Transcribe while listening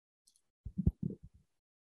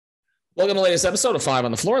Welcome to the latest episode of Five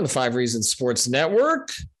on the Floor on the Five Reasons Sports Network.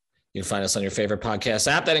 You can find us on your favorite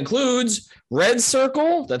podcast app. That includes Red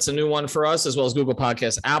Circle. That's a new one for us, as well as Google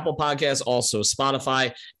Podcasts, Apple Podcasts, also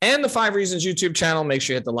Spotify, and the Five Reasons YouTube channel. Make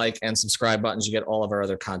sure you hit the like and subscribe buttons. You get all of our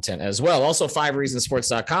other content as well. Also,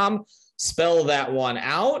 fivereasonsports.com. Spell that one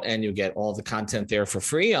out, and you get all the content there for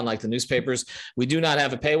free. Unlike the newspapers, we do not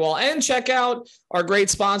have a paywall. And check out our great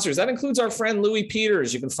sponsors. That includes our friend Louis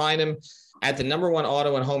Peters. You can find him at the number one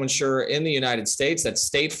auto and home insurer in the United States. That's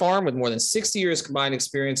State Farm, with more than 60 years combined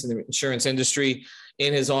experience in the insurance industry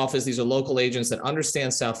in his office. These are local agents that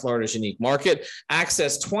understand South Florida's unique market.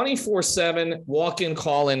 Access 24/7, walk-in,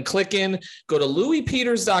 call-in, click-in. Go to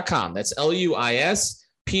louispeters.com. That's LUIS.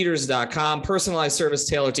 Peters.com. Personalized service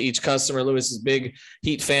tailored to each customer. Lewis is a big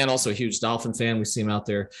Heat fan, also a huge Dolphin fan. We see him out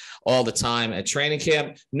there all the time at training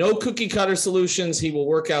camp. No cookie cutter solutions. He will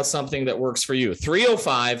work out something that works for you.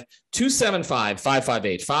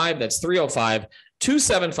 305-275-5585. That's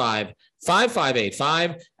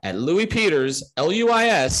 305-275-5585 at Louis Peters,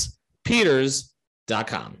 LUIS,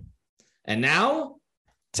 Peters.com. And now,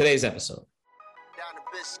 today's episode. Down the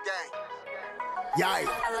bitch gang. Yeah.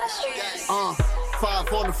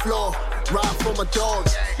 Five on the floor, ride for my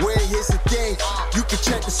dogs. Where here's the thing, you can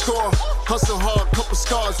check the score. Hustle hard, couple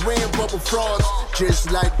scars, wearing bubble frauds.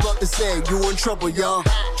 Just like Butler said, you in trouble, y'all.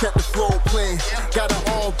 Kept the floor playing, got it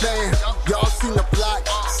all banned. Y'all seen the block,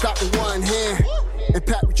 stop with one hand. And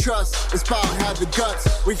Pat we trust, it's power, have the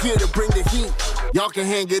guts. We're here to bring the heat, y'all can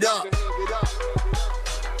hang it up.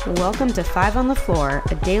 Welcome to Five on the Floor,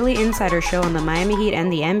 a daily insider show on the Miami Heat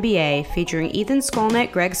and the NBA, featuring Ethan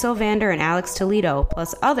Skolnick, Greg Sylvander, and Alex Toledo,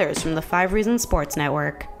 plus others from the Five Reasons Sports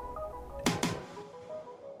Network.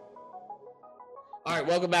 All right,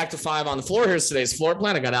 welcome back to Five on the Floor. Here's today's floor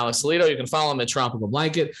plan. I got Alex Toledo. You can follow him at Tropical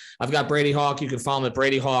Blanket. I've got Brady Hawk. You can follow him at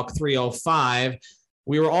Brady Hawk 305.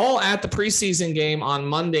 We were all at the preseason game on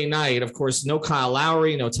Monday night. Of course, no Kyle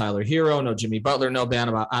Lowry, no Tyler Hero, no Jimmy Butler, no Bam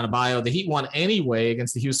Adebayo. The Heat won anyway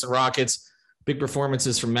against the Houston Rockets. Big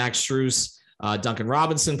performances from Max Strus, Duncan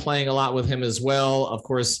Robinson playing a lot with him as well. Of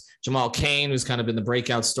course, Jamal Cain, who's kind of been the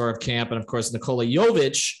breakout star of camp. And, of course, Nikola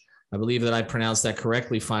Jovic. I believe that I pronounced that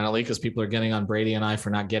correctly finally, because people are getting on Brady and I for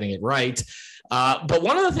not getting it right. But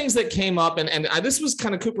one of the things that came up, and this was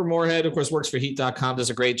kind of Cooper Moorhead, of course, works for Heat.com, does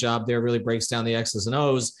a great job there, really breaks down the X's and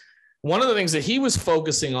O's. One of the things that he was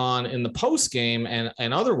focusing on in the post game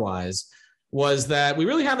and otherwise was that we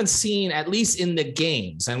really haven't seen, at least in the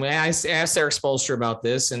games. And I asked Eric Spoelstra about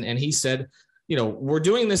this, and he said, you know, we're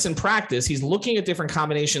doing this in practice. He's looking at different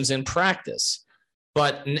combinations in practice.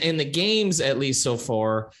 But in the games, at least so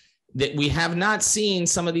far, that we have not seen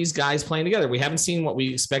some of these guys playing together. We haven't seen what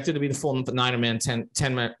we expected to be the full 9-man,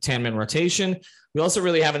 10-man rotation. We also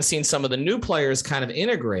really haven't seen some of the new players kind of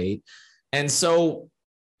integrate. And so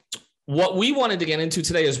what we wanted to get into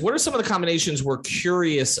today is, what are some of the combinations we're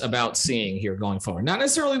curious about seeing here going forward? Not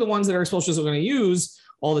necessarily the ones that Eric Spoelstra is going to use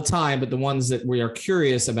all the time, but the ones that we are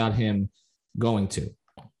curious about him going to.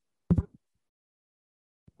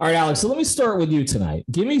 All right, Alex, so let me start with you tonight.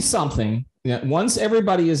 Give me something. Once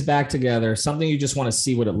everybody is back together, something you just want to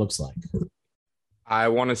see what it looks like. I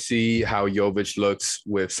want to see how Jovic looks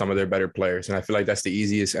with some of their better players. And I feel like that's the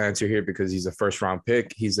easiest answer here, because he's a first round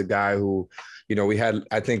pick. He's the guy who, you know, we had,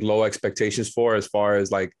 I think, low expectations for as far as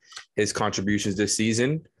like his contributions this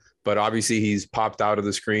season. But obviously he's popped out of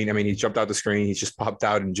the screen. I mean, he jumped out the screen. He's just popped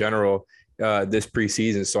out in general this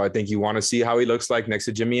preseason. So I think you want to see how he looks like next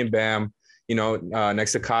to Jimmy and Bam, you know,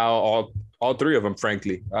 next to Kyle, all three of them,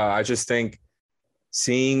 frankly. I just think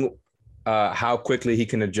seeing how quickly he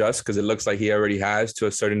can adjust, because it looks like he already has to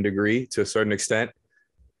a certain degree, to a certain extent,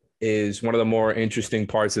 is one of the more interesting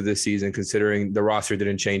parts of this season, considering the roster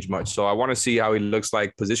didn't change much. So I want to see how he looks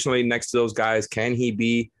like positionally next to those guys. Can he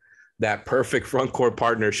be that perfect front court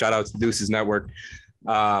partner? Shout out to Deuces Network,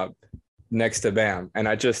 next to Bam. And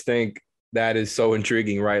I just think that is so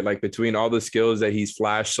intriguing, right? Like, between all the skills that he's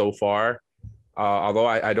flashed so far, although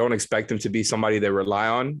I don't expect him to be somebody they rely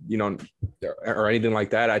on, you know, or anything like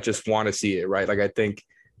that, I just want to see it, right? Like, I think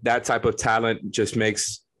that type of talent just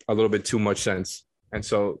makes a little bit too much sense. And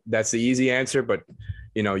so that's the easy answer, but,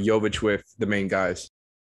 you know, Jovic with the main guys.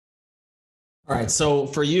 All right. So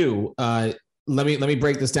for you, let me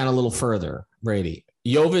break this down a little further, Brady.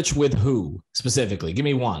 Jovic with who specifically? Give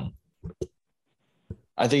me one.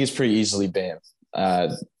 I think it's pretty easily Bam.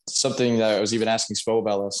 Something that I was even asking Spo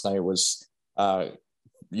about last night was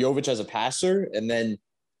Jovic as a passer, and then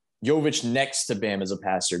Jovic next to Bam as a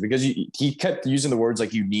passer, because he kept using the words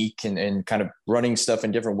like unique and kind of running stuff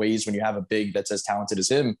in different ways when you have a big that's as talented as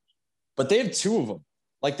him. But they have two of them.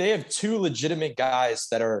 Like, they have two legitimate guys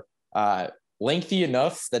that are lengthy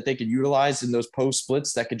enough that they could utilize in those post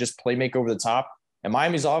splits that could just play make over the top. And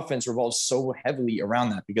Miami's offense revolves so heavily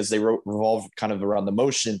around that because they revolve kind of around the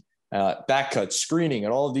motion, back cuts, screening,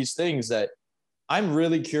 and all of these things that I'm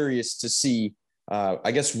really curious to see.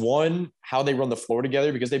 I guess one, how they run the floor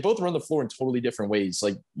together, because they both run the floor in totally different ways.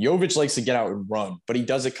 Like Jovic likes to get out and run, but he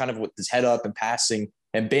does it kind of with his head up and passing.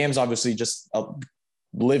 And Bam's obviously just a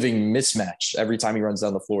living mismatch every time he runs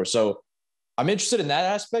down the floor. So I'm interested in that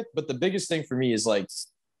aspect. But the biggest thing for me is like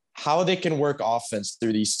how they can work offense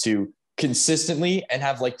through these two consistently and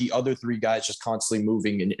have like the other three guys just constantly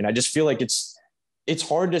moving. And I just feel like it's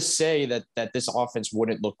hard to say that this offense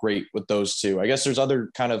wouldn't look great with those two. I guess there's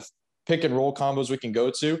other kind of pick and roll combos we can go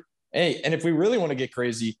to. Hey, and if we really want to get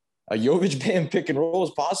crazy, a Jovic Bam pick and roll is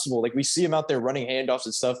possible. Like we see him out there running handoffs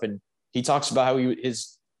and stuff. And he talks about how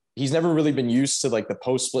he's never really been used to like the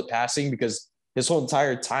post split passing because his whole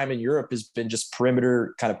entire time in Europe has been just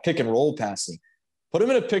perimeter kind of pick and roll passing. Put him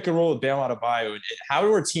in a pick and roll with Bam Adebayo.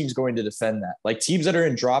 How are teams going to defend that? Like teams that are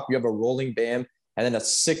in drop, you have a rolling Bam and then a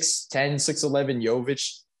 6'10", 6'11"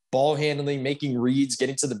 Jovic, ball handling, making reads,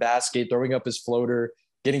 getting to the basket, throwing up his floater,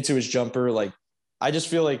 getting to his jumper. Like, I just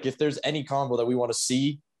feel like if there's any combo that we want to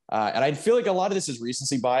see, and I feel like a lot of this is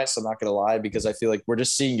recency bias, I'm not going to lie, because I feel like we're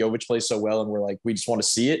just seeing Jovic play so well and we're like, we just want to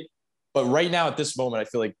see it. But right now at this moment, I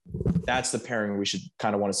feel like that's the pairing we should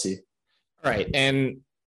kind of want to see. All right. And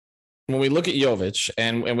when we look at Jovic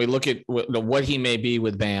and we look at what he may be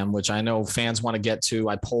with Bam, which I know fans want to get to,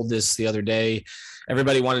 I polled this the other day.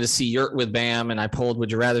 Everybody wanted to see Yurt with Bam, and I polled,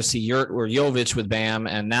 would you rather see Yurt or Jovic with Bam?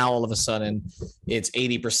 And now all of a sudden it's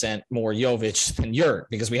 80% more Jovic than Yurt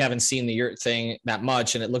because we haven't seen the Yurt thing that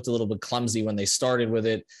much, and it looked a little bit clumsy when they started with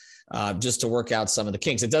it. Just to work out some of the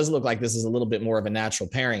kinks. It does look like this is a little bit more of a natural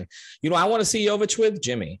pairing. You know, I want to see Jovic with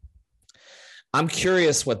Jimmy. I'm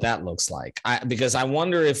curious what that looks like because I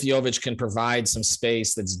wonder if Jovic can provide some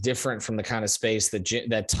space that's different from the kind of space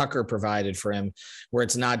that Tucker provided for him, where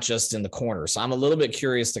it's not just in the corner. So I'm a little bit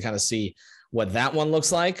curious to kind of see what that one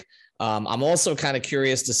looks like. I'm also kind of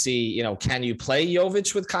curious to see, you know, can you play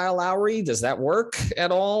Jovic with Kyle Lowry? Does that work at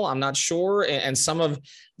all? I'm not sure. And some of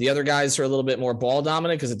the other guys are a little bit more ball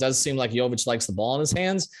dominant because it does seem like Jovic likes the ball in his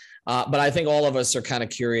hands. But I think all of us are kind of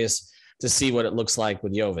curious to see what it looks like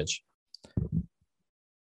with Jovic.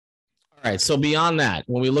 All right. So beyond that,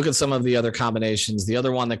 when we look at some of the other combinations, the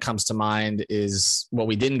other one that comes to mind is what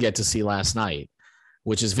we didn't get to see last night,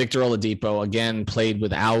 which is Victor Oladipo, again, played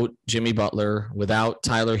without Jimmy Butler, without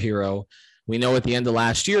Tyler Hero. We know at the end of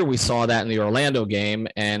last year, we saw that in the Orlando game,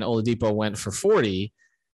 and Oladipo went for 40.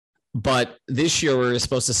 But this year, we're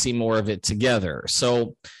supposed to see more of it together.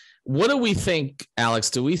 So what do we think,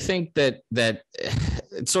 Alex? Do we think that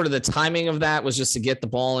sort of the timing of that was just to get the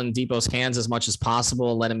ball in Depot's hands as much as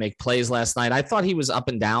possible and let him make plays last night? I thought he was up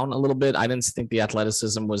and down a little bit. I didn't think the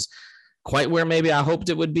athleticism was quite where maybe I hoped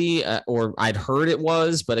it would be, or I'd heard it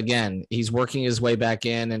was. But again, he's working his way back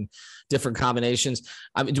in and different combinations.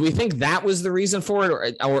 I mean, do we think that was the reason for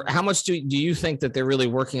it, or how much do you think that they're really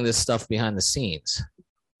working this stuff behind the scenes?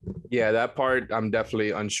 Yeah, that part I'm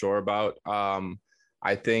definitely unsure about.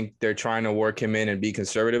 I think they're trying to work him in and be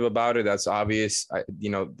conservative about it. That's obvious,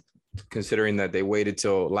 considering that they waited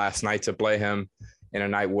till last night to play him in a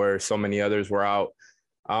night where so many others were out.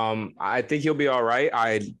 I think he'll be all right.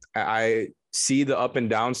 I see the up and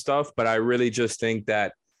down stuff, but I really just think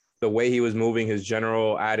that the way he was moving, his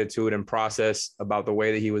general attitude and process about the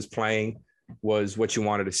way that he was playing was what you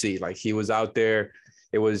wanted to see. Like he was out there.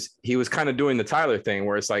 He was kind of doing the Tyler thing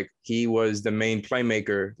where it's like he was the main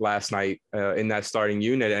playmaker last night in that starting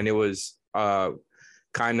unit. And it was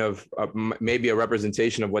kind of maybe a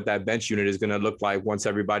representation of what that bench unit is going to look like once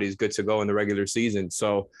everybody's good to go in the regular season.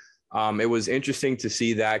 So it was interesting to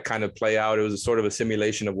see that kind of play out. It was a sort of a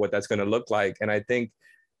simulation of what that's going to look like. And I think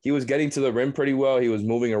he was getting to the rim pretty well. He was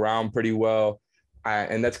moving around pretty well.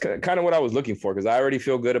 And that's kind of what I was looking for, because I already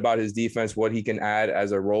feel good about his defense, what he can add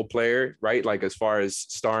as a role player, right? Like as far as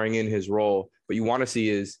starring in his role. What you want to see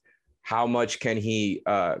is how much can he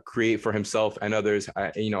create for himself and others?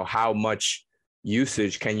 How much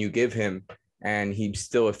usage can you give him? And he's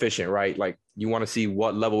still efficient, right? Like you want to see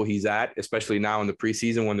what level he's at, especially now in the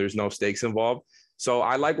preseason when there's no stakes involved. So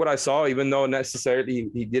I like what I saw, even though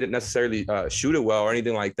he didn't necessarily shoot it well or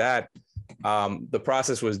anything like that. The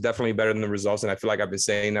process was definitely better than the results. And I feel like I've been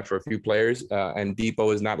saying that for a few players. And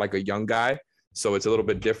Depot is not like a young guy. So it's a little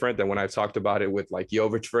bit different than when I've talked about it with like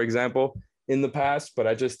Jovic, for example, in the past. But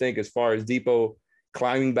I just think as far as Depot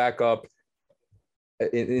climbing back up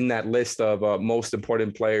in that list of most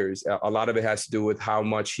important players, a lot of it has to do with how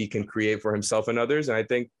much he can create for himself and others. And I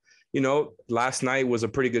think, last night was a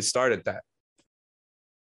pretty good start at that.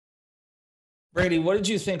 Brady, what did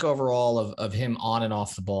you think overall of him on and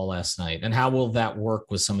off the ball last night? And how will that work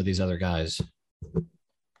with some of these other guys?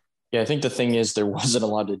 Yeah, I think the thing is there wasn't a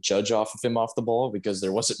lot to judge off of him off the ball because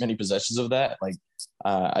there wasn't many possessions of that. Like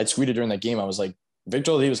I tweeted during that game, I was like,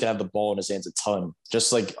 Victor Oladipo was going to have the ball in his hands a ton.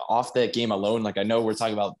 Just like off that game alone, like I know we're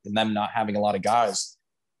talking about them not having a lot of guys,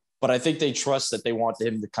 but I think they trust that they want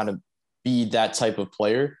him to kind of be that type of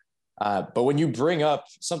player. But when you bring up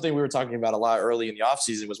something we were talking about a lot early in the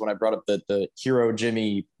offseason was when I brought up the Hero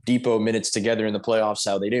Jimmy Depot minutes together in the playoffs,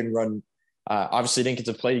 how they didn't run, obviously didn't get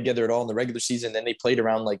to play together at all in the regular season. Then they played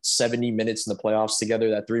around like 70 minutes in the playoffs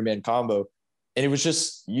together, that 3-man combo. And it was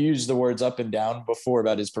just, you used the words up and down before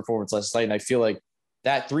about his performance last night. And I feel like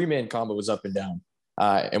that 3-man combo was up and down.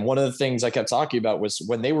 And one of the things I kept talking about was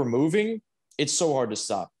when they were moving, it's so hard to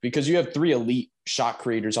stop because you have 3 elite shot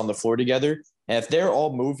creators on the floor together. And if they're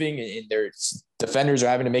all moving and their defenders are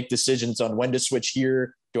having to make decisions on when to switch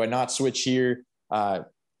here, do I not switch here?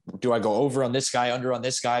 Do I go over on this guy, under on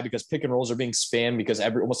this guy? Because pick and rolls are being spammed because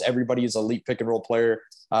almost everybody is an elite pick and roll player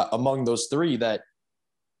among those 3, that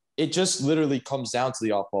it just literally comes down to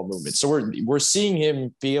the off-ball movement. So we're seeing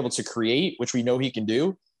him be able to create, which we know he can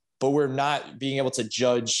do, but we're not being able to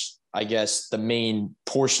judge, I guess, the main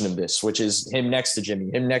portion of this, which is him next to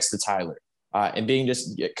Jimmy, him next to Tyler. And being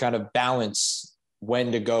just kind of balance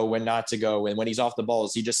when to go, when not to go. And when he's off the ball,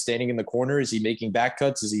 is he just standing in the corner? Is he making back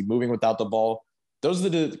cuts? Is he moving without the ball? Those are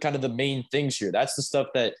the kind of the main things here. That's the stuff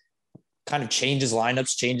that kind of changes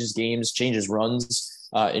lineups, changes games, changes runs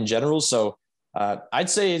in general. So I'd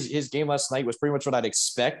say his game last night was pretty much what I'd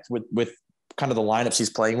expect with kind of the lineups he's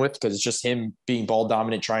playing with, because it's just him being ball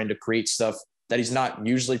dominant, trying to create stuff that he's not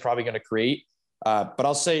usually probably going to create. But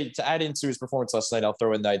I'll say, to add into his performance last night, I'll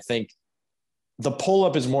throw in that I think the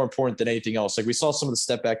pull-up is more important than anything else. Like we saw some of the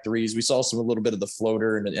step-back threes. We saw a little bit of the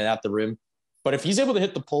floater and at the rim. But if he's able to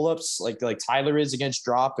hit the pull-ups like Tyler is against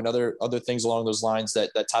drop and other things along those lines that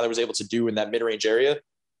Tyler was able to do in that mid-range area,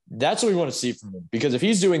 that's what we want to see from him. Because if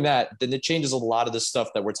he's doing that, then it changes a lot of the stuff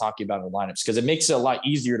that we're talking about in the lineups, because it makes it a lot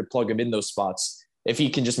easier to plug him in those spots if he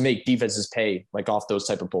can just make defenses pay like off those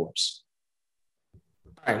type of pull-ups.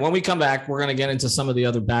 All right, when we come back, we're going to get into some of the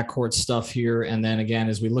other backcourt stuff here. And then again,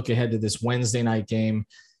 as we look ahead to this Wednesday night game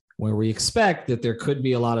where we expect that there could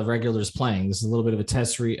be a lot of regulars playing. This is a little bit of a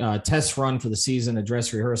test run for the season, a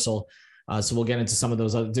dress rehearsal. So we'll get into some of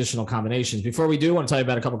those additional combinations. Before we do, I want to tell you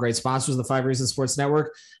about a couple of great sponsors of the 5 Reasons Sports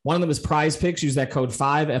Network. One of them is Prize Picks. Use that code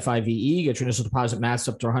 5, F-I-V-E. Get your initial deposit matched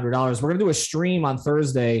up to $100. We're going to do a stream on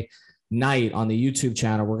Thursday night on the YouTube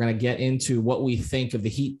channel. We're going to get into what we think of the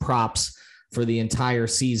Heat props for the entire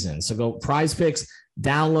season. So go Prize Picks,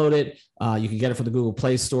 download it. You can get it from the Google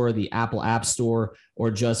Play Store, the Apple App Store,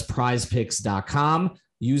 or just prizepicks.com.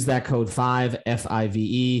 Use that code 5,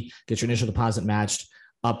 F-I-V-E. Get your initial deposit matched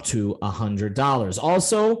up to $100.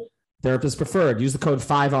 Also, Therapist Preferred. Use the code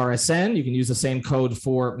 5RSN. You can use the same code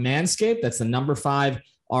for Manscaped. That's the number 5RSN,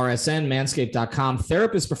 manscaped.com,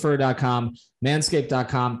 therapistpreferred.com,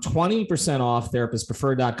 manscaped.com, 20% off,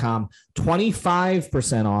 therapistpreferred.com,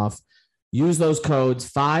 25% off. Use those codes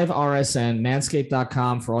 5RSN,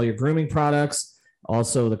 manscaped.com for all your grooming products,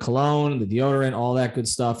 also the cologne, the deodorant, all that good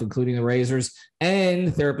stuff, including the razors,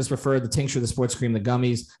 and Therapist Preferred, the tincture, the sports cream, the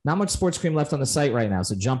gummies. Not much sports cream left on the site right now,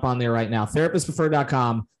 so jump on there right now.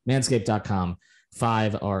 Therapistpreferred.com, manscaped.com,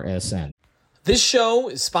 5RSN. This show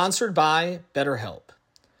is sponsored by BetterHelp.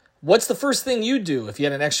 What's the first thing you do if you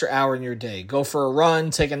had an extra hour in your day? Go for a run,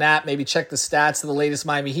 take a nap, maybe check the stats of the latest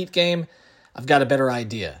Miami Heat game? I've got a better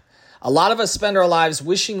idea. A lot of us spend our lives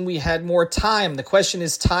wishing we had more time. The question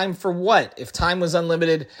is, time for what? If time was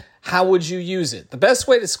unlimited, how would you use it? The best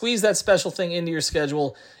way to squeeze that special thing into your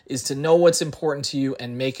schedule is to know what's important to you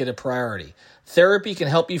and make it a priority. Therapy can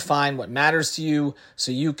help you find what matters to you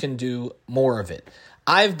so you can do more of it.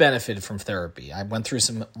 I've benefited from therapy. I went through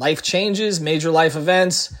some life changes, major life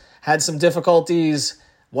events, had some difficulties.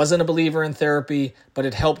 Wasn't a believer in therapy, but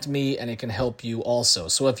it helped me and it can help you also.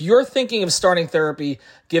 So if you're thinking of starting therapy,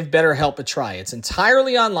 give BetterHelp a try. It's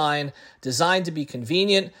entirely online, designed to be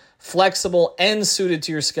convenient, flexible, and suited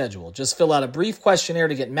to your schedule. Just fill out a brief questionnaire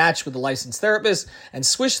to get matched with a licensed therapist and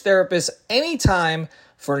switch therapists anytime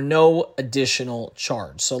for no additional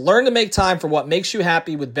charge. So learn to make time for what makes you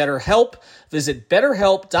happy with BetterHelp. Visit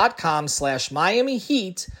BetterHelp.com/Miami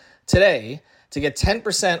Heat today to get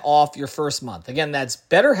 10% off your first month. Again, that's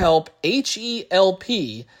BetterHelp,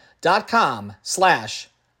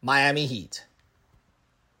 HELP.com/Miami Heat.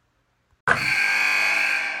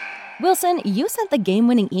 Wilson, you sent the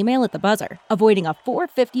game-winning email at the buzzer, avoiding a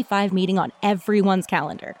 4:55 meeting on everyone's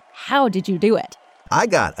calendar. How did you do it? I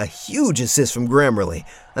got a huge assist from Grammarly,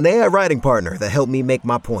 an AI writing partner that helped me make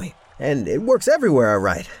my point. And it works everywhere I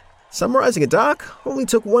write. Summarizing a doc only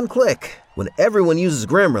took one click. When everyone uses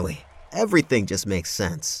Grammarly, everything just makes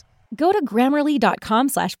sense. Go to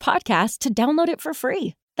Grammarly.com/podcast to download it for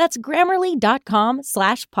free. That's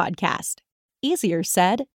Grammarly.com/podcast. Easier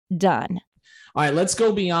said, done. All right, let's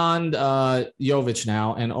go beyond Jovic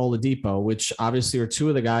now and Oladipo, which obviously are two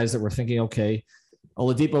of the guys that we're thinking, okay,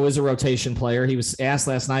 Oladipo is a rotation player. He was asked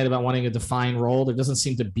last night about wanting a defined role. There doesn't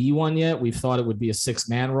seem to be one yet. We've thought it would be a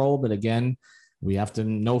 6-man role, but again, we have to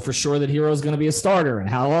know for sure that Hero is going to be a starter and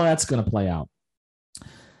how well that's going to play out.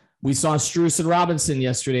 We saw Strus and Robinson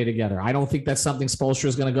yesterday together. I don't think that's something Spoelstra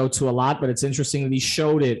is going to go to a lot, but it's interesting that he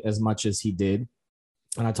showed it as much as he did.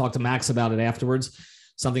 And I talked to Max about it afterwards,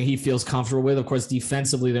 something he feels comfortable with. Of course,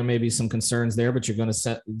 defensively, there may be some concerns there, but you're going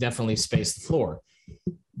to definitely space the floor.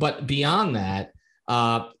 But beyond that,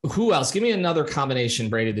 who else? Give me another combination,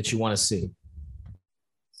 Brady, that you want to see.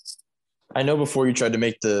 I know before you tried to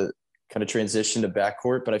make the kind of transition to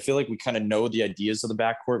backcourt, but I feel like we kind of know the ideas of the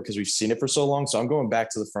backcourt because we've seen it for so long. So I'm going back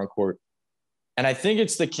to the front court. And I think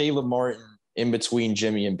it's the Caleb Martin in between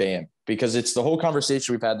Jimmy and Bam, because it's the whole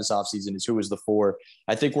conversation we've had this offseason is who is the 4.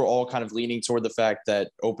 I think we're all kind of leaning toward the fact that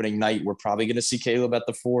opening night, we're probably going to see Caleb at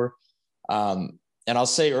the 4. And I'll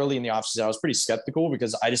say early in the offseason, I was pretty skeptical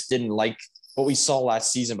because I just didn't like what we saw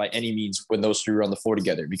last season by any means when those 3 were on the floor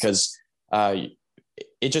together, because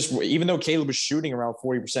it just, even though Caleb was shooting around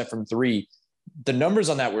 40% from 3, the numbers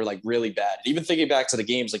on that were like really bad. Even thinking back to the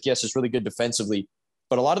games, like, yes, it's really good defensively,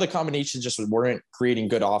 but a lot of the combinations just weren't creating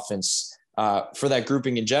good offense for that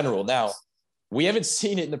grouping in general. Now, we haven't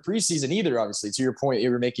seen it in the preseason either, obviously, to your point you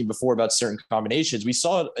were making before about certain combinations. We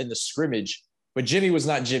saw it in the scrimmage, but Jimmy was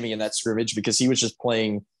not Jimmy in that scrimmage because he was just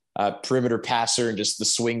playing perimeter passer and just the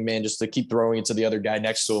swing man just to keep throwing it to the other guy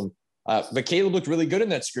next to him. But Caleb looked really good in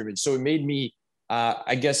that scrimmage. So it made me,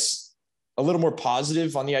 I guess, a little more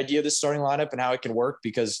positive on the idea of this starting lineup and how it can work,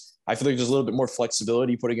 because I feel like there's a little bit more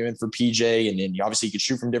flexibility putting him in for PJ. And then obviously you can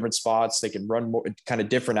shoot from different spots. They can run more kind of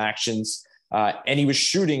different actions. And he was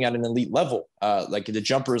shooting at an elite level. Like the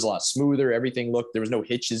jumper is a lot smoother. Everything looked, there was no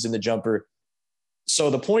hitches in the jumper. So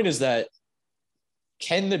the point is that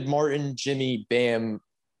can the Martin, Jimmy, Bam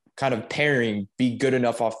kind of pairing be good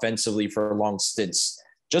enough offensively for long stints?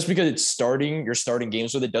 Just because you're starting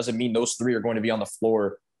games with it doesn't mean those 3 are going to be on the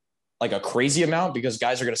floor like a crazy amount, because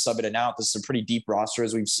guys are going to sub it in and out. This is a pretty deep roster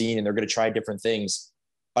as we've seen, and they're going to try different things.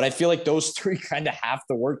 But I feel like those 3 kind of have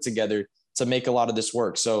to work together to make a lot of this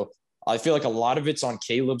work. So I feel like a lot of it's on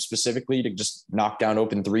Caleb specifically to just knock down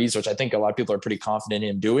open threes, which I think a lot of people are pretty confident in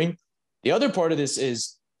him doing. The other part of this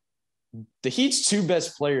is the Heat's 2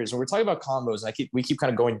 best players. When we're talking about combos, we keep kind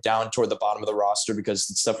of going down toward the bottom of the roster because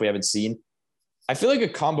it's stuff we haven't seen. I feel like a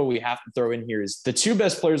combo we have to throw in here is the 2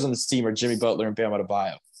 best players on this team are Jimmy Butler and Bam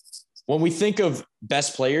Adebayo. When we think of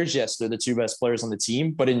best players, yes, they're the 2 best players on the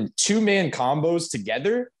team, but in 2-man combos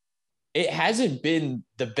together, it hasn't been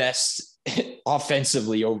the best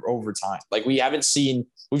offensively over time. Like we've seen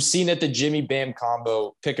that the Jimmy Bam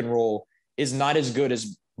combo pick and roll is not as good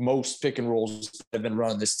as most pick and rolls that have been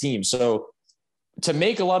run on this team. So to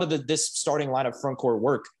make a lot of this starting lineup front court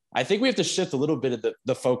work, I think we have to shift a little bit of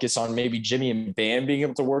the focus on maybe Jimmy and Bam being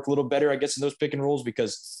able to work a little better, I guess, in those pick and rolls,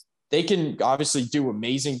 because they can obviously do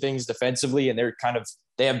amazing things defensively, and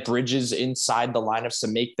they have bridges inside the lineups to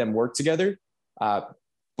make them work together. But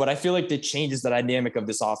I feel like that changes the dynamic of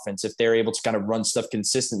this offense if they're able to kind of run stuff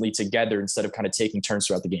consistently together instead of kind of taking turns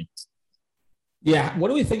throughout the game. Yeah. What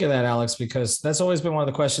do we think of that, Alex? Because that's always been one of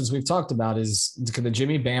the questions we've talked about is, can the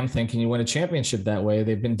Jimmy Bam thing, can you win a championship that way?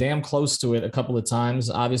 They've been damn close to it a couple of times.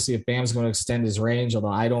 Obviously, if Bam's going to extend his range, although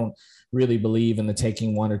I don't really believe in the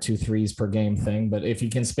taking 1 or 2 threes per game thing, but if he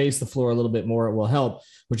can space the floor a little bit more, it will help.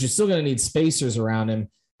 But you're still going to need spacers around him.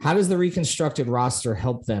 How does the reconstructed roster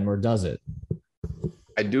help them, or does it?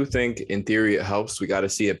 I do think in theory it helps. We got to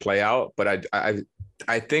see it play out. But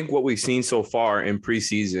I think what we've seen so far in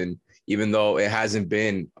preseason, even though it hasn't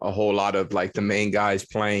been a whole lot of like the main guys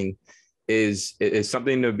playing, is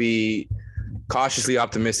something to be cautiously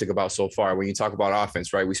optimistic about so far. When you talk about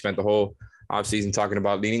offense, right? We spent the whole offseason talking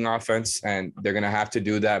about leading offense, and they're going to have to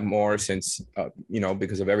do that more since,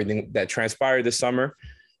 because of everything that transpired this summer.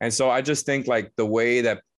 And so I just think like the way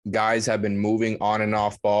that guys have been moving on and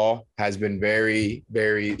off ball has been very,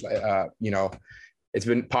 very, it's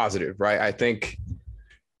been positive, right? I think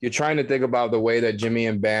you're trying to think about the way that Jimmy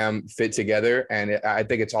and Bam fit together. And I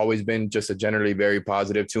think it's always been just a generally very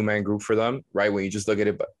positive 2-man group for them, right? When you just look at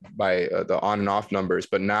it by the on and off numbers.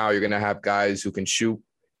 But now you're going to have guys who can shoot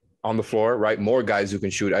on the floor, right? More guys who can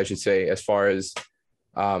shoot, I should say, as far as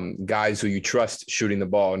guys who you trust shooting the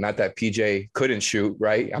ball. Not that PJ couldn't shoot,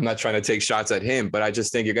 right? I'm not trying to take shots at him, but I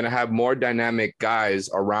just think you're going to have more dynamic guys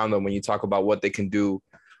around them when you talk about what they can do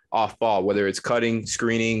off ball, whether it's cutting,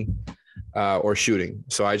 screening, or shooting.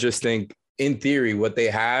 So I just think in theory, what they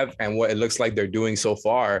have and what it looks like they're doing so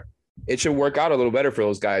far, it should work out a little better for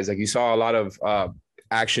those guys. Like you saw a lot of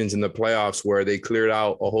actions in the playoffs where they cleared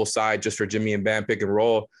out a whole side just for Jimmy and Bam pick and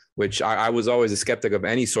roll, which I was always a skeptic of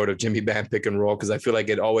any sort of Jimmy Bam pick and roll, because I feel like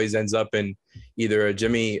it always ends up in either a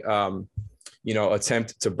Jimmy,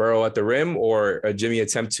 attempt to burrow at the rim or a Jimmy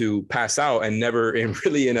attempt to pass out and never in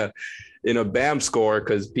a Bam score,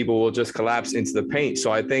 because people will just collapse into the paint.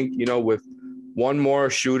 So I think, with one more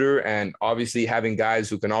shooter and obviously having guys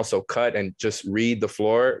who can also cut and just read the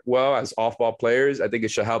floor well as off-ball players, I think it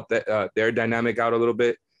should help their dynamic out a little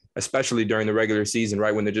bit, especially during the regular season,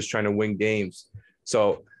 right, when they're just trying to win games.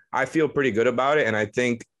 So I feel pretty good about it. And I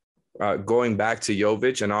think going back to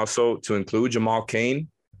Jovic and also to include Jamal Cain,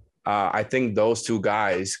 I think those two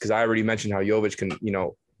guys, because I already mentioned how Jovic can,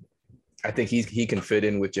 I think he can fit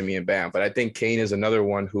in with Jimmy and Bam. But I think Cain is another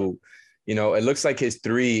one who, it looks like his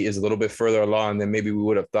three is a little bit further along than maybe we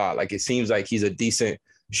would have thought. Like, it seems like he's a decent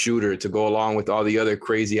shooter to go along with all the other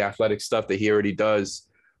crazy athletic stuff that he already does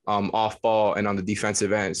off ball and on the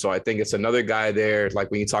defensive end. So I think it's another guy there. Like,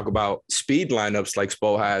 when you talk about speed lineups like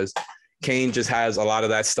Spo has, Cain just has a lot of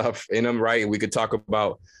that stuff in him, right? We could talk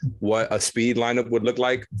about what a speed lineup would look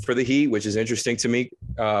like for the Heat, which is interesting to me.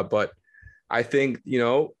 But I think,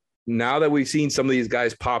 now that we've seen some of these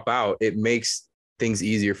guys pop out, it makes things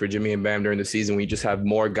easier for Jimmy and Bam during the season. We just have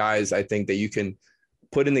more guys, I think, that you can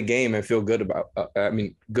put in the game and feel good about.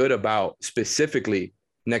 Good about specifically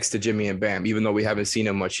next to Jimmy and Bam, even though we haven't seen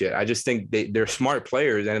them much yet. I just think they're smart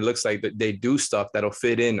players, and it looks like they do stuff that'll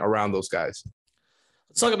fit in around those guys.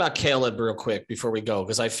 Let's talk about Caleb real quick before we go,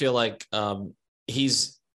 because I feel like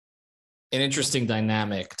he's an interesting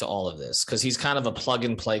dynamic to all of this, because he's kind of a plug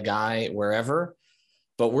and play guy wherever,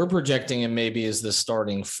 but we're projecting him maybe as the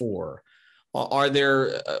starting four. Are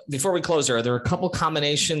there, before we close, are there a couple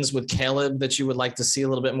combinations with Caleb that you would like to see a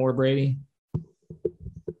little bit more, Brady?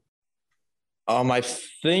 I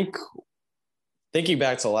think thinking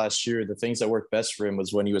back to last year, the things that worked best for him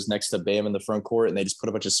was when he was next to Bam in the front court and they just put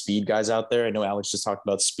a bunch of speed guys out there. I know Alex just talked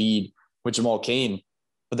about speed with Jamal Cain,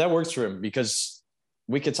 but that works for him because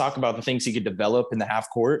we could talk about the things he could develop in the half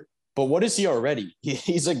court, but what is he already?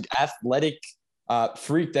 He's an athletic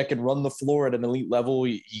freak that can run the floor at an elite level.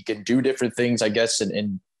 He can do different things, I guess,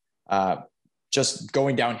 and just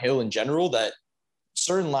going downhill in general, that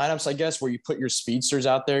certain lineups, I guess, where you put your speedsters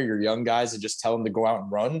out there, your young guys, and just tell them to go out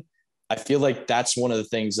and run. I feel like that's one of the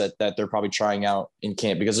things that they're probably trying out in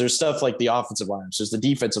camp, because there's stuff like the offensive lineups, there's the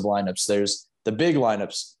defensive lineups, there's the big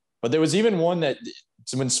lineups. But there was even one that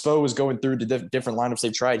when Spo was going through the different lineups they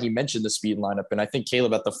tried, he mentioned the speed lineup. And I think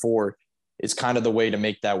Caleb at the 4 is kind of the way to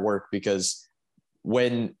make that work, because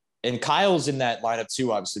and Kyle's in that lineup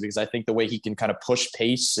too, obviously, because I think the way he can kind of push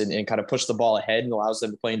pace and kind of push the ball ahead and allows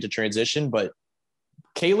them to play into transition. But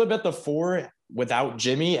Caleb at the 4 without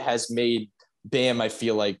Jimmy has made Bam, I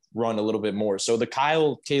feel like, run a little bit more. So the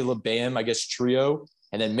Kyle, Caleb, Bam, I guess, trio,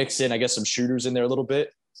 and then mix in, I guess, some shooters in there a little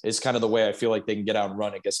bit is kind of the way I feel like they can get out and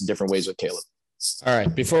run, I guess, in different ways with Caleb. All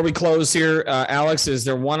right. Before we close here, Alex, is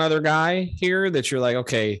there one other guy here that you're like,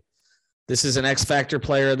 okay, this is an X factor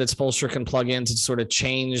player that Spoelstra can plug in to sort of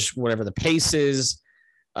change whatever the pace is,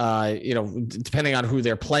 depending on who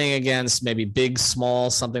they're playing against, maybe big, small,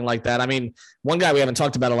 something like that. I mean, one guy we haven't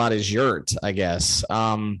talked about a lot is Yurt, I guess.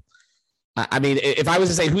 If I was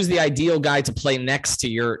to say who's the ideal guy to play next to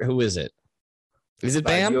Yurt, who is it? Is it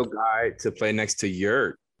Bam? The ideal guy to play next to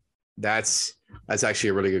Yurt? That's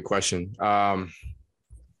actually a really good question.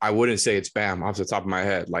 I wouldn't say it's Bam off the top of my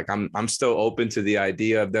head. Like, I'm still open to the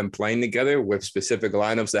idea of them playing together with specific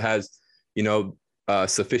lineups that has,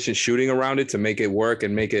 sufficient shooting around it to make it work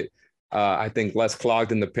and make it, I think, less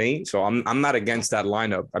clogged in the paint. So I'm not against that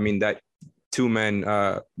lineup. I mean, that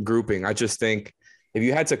 2-man grouping. I just think if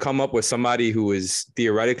you had to come up with somebody who is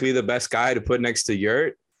theoretically the best guy to put next to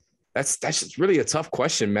Yurt, that's just really a tough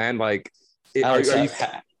question, man. Like, Alex,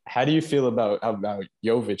 how do you feel about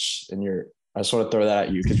Jovic and Yurt? I just want to throw that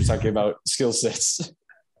at you because you're talking about skill sets.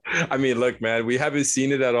 I mean, look, man, we haven't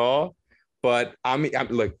seen it at all. But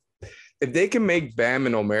look, if they can make Bam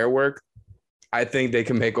and Omer work, I think they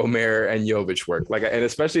can make Omer and Jovic work. Like, and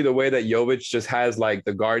especially the way that Jovic just has like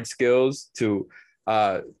the guard skills to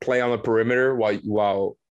play on the perimeter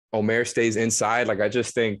while Omer stays inside. Like, I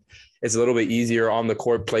just think it's a little bit easier on the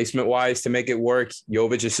court placement wise to make it work.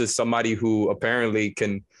 Jovic is just somebody who apparently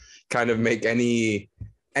can kind of make any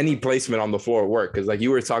any placement on the floor work. Because like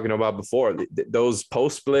you were talking about before, those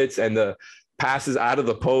post splits and the passes out of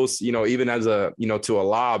the post, even as a, to a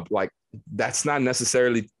lob, like that's not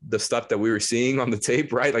necessarily the stuff that we were seeing on the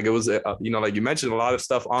tape, right? Like it was, like you mentioned, a lot of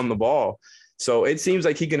stuff on the ball. So it seems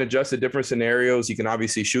like he can adjust to different scenarios. He can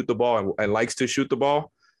obviously shoot the ball and likes to shoot the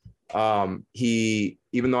ball.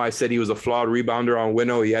 Even though I said he was a flawed rebounder on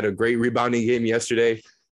Winnow, he had a great rebounding game yesterday.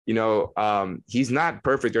 He's not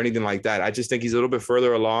perfect or anything like that. I just think he's a little bit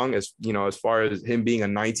further along as far as him being a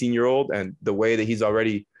 19-year-old and the way that he's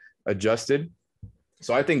already adjusted.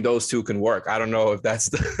 So I think those two can work. I don't know if that's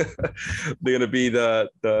going to be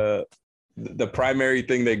the primary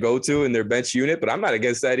thing they go to in their bench unit, but I'm not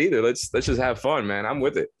against that either. Let's just have fun, man. I'm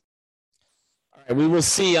with it. All right, we will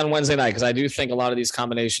see on Wednesday night, because I do think a lot of these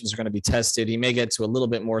combinations are going to be tested. He may get to a little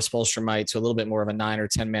bit more, Spoelstra might, to a little bit more of a 9 or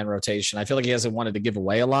 10-man rotation. I feel like he hasn't wanted to give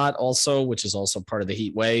away a lot also, which is also part of the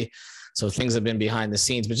Heat way. So things have been behind the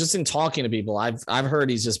scenes. But just in talking to people, I've heard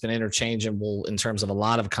he's just been interchangeable in terms of a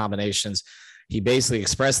lot of combinations. He basically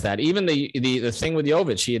expressed that. Even the thing with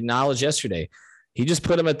Jovic, he acknowledged yesterday, he just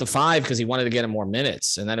put him at the 5 because he wanted to get him more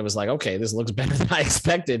minutes. And then it was like, okay, this looks better than I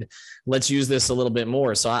expected. Let's use this a little bit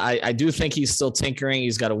more. So I do think he's still tinkering.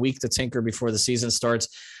 He's got a week to tinker before the season starts.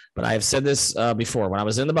 But I have said this before. When I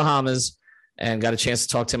was in the Bahamas and got a chance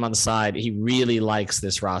to talk to him on the side, he really likes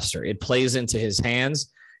this roster. It plays into his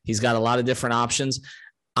hands. He's got a lot of different options.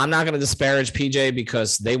 I'm not going to disparage PJ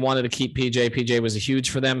because they wanted to keep PJ. PJ was huge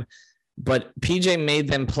for them. But PJ made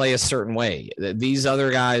them play a certain way. These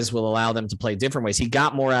other guys will allow them to play different ways. He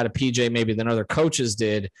got more out of PJ maybe than other coaches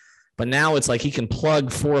did, but now it's like he can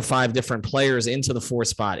plug 4 or 5 different players into the 4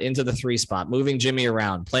 spot, into the 3 spot, moving Jimmy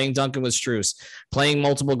around, playing Duncan with Strus, playing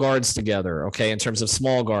multiple guards together, okay, in terms of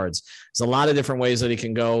small guards. There's a lot of different ways that he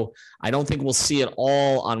can go. I don't think we'll see it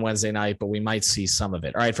all on Wednesday night, but we might see some of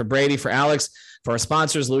it. All right, for Brady, for Alex, for our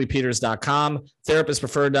sponsors, LouisPeters.com,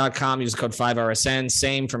 TherapistPreferred.com, use the code 5RSN.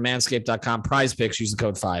 Same for Manscaped.com, Prize Picks, use the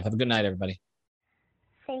code 5. Have a good night, everybody.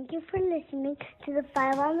 Thank you for listening to the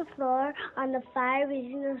 5 on the Floor on the 5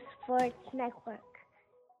 Regional Sports Network.